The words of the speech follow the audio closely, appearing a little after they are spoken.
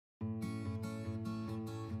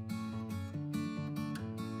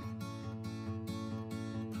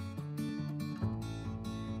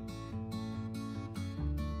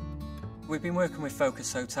We've been working with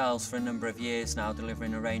Focus Hotels for a number of years now,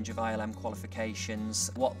 delivering a range of ILM qualifications.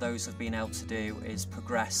 What those have been able to do is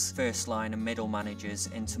progress first line and middle managers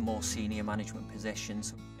into more senior management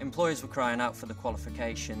positions. Employers were crying out for the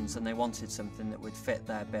qualifications and they wanted something that would fit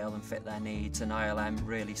their bill and fit their needs, and ILM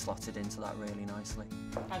really slotted into that really nicely.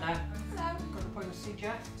 Hi there. Hello. Got an appointment to see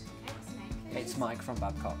Jeff? Okay, what's your name, please? It's Mike from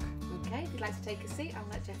Babcock. Okay, if you'd like to take a seat, I'll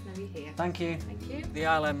let Jeff know you're here. Thank you. Thank you. The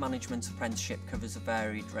ILM Management Apprenticeship covers a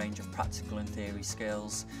varied range of practical and theory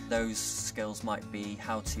skills. Those skills might be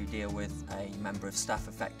how to deal with a member of staff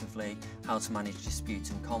effectively, how to manage dispute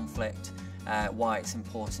and conflict, why it's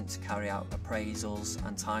important to carry out appraisals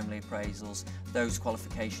and timely appraisals. Those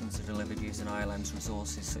qualifications are delivered using ILM's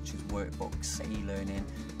resources such as workbooks, e-learning,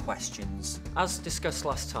 questions. As discussed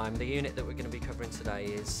last time, the unit that we're going to be covering today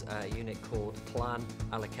is a unit called Plan,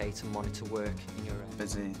 Allocate and Monitor Work in your area.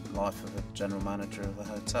 Busy life of a general manager of a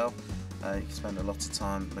hotel. You can spend a lot of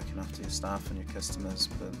time looking after your staff and your customers,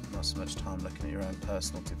 but not so much time looking at your own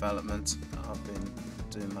personal development. I've been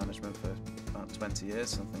doing management for about 20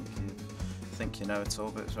 years. I think you know it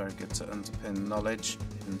all, but it's very good to underpin knowledge.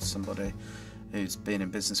 Even somebody who's been in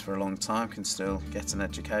business for a long time can still get an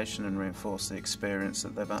education and reinforce the experience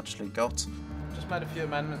that they've actually got. Just made a few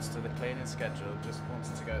amendments to the cleaning schedule, just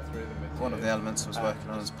wanted to go through them with you. One of the elements I was working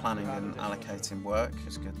on is planning and allocating work.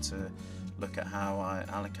 It's good to look at how I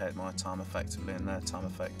allocate my time effectively and their time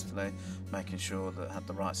effectively, making sure that I had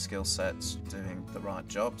the right skill sets, doing the right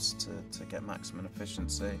jobs to get maximum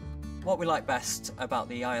efficiency. What we like best about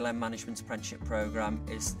the ILM Management Apprenticeship programme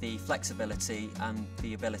is the flexibility and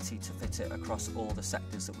the ability to fit it across all the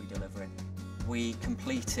sectors that we deliver in. We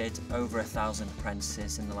completed over 1,000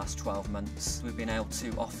 apprentices in the last 12 months. We've been able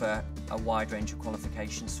to offer a wide range of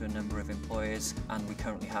qualifications to a number of employers, and we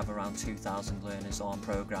currently have around 2,000 learners on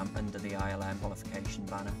programme under the ILM qualification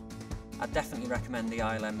banner. I'd definitely recommend the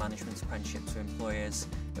ILM Management Apprenticeship to employers.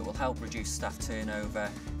 It will help reduce staff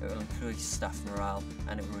turnover, it will increase staff morale,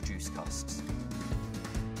 and it will reduce costs.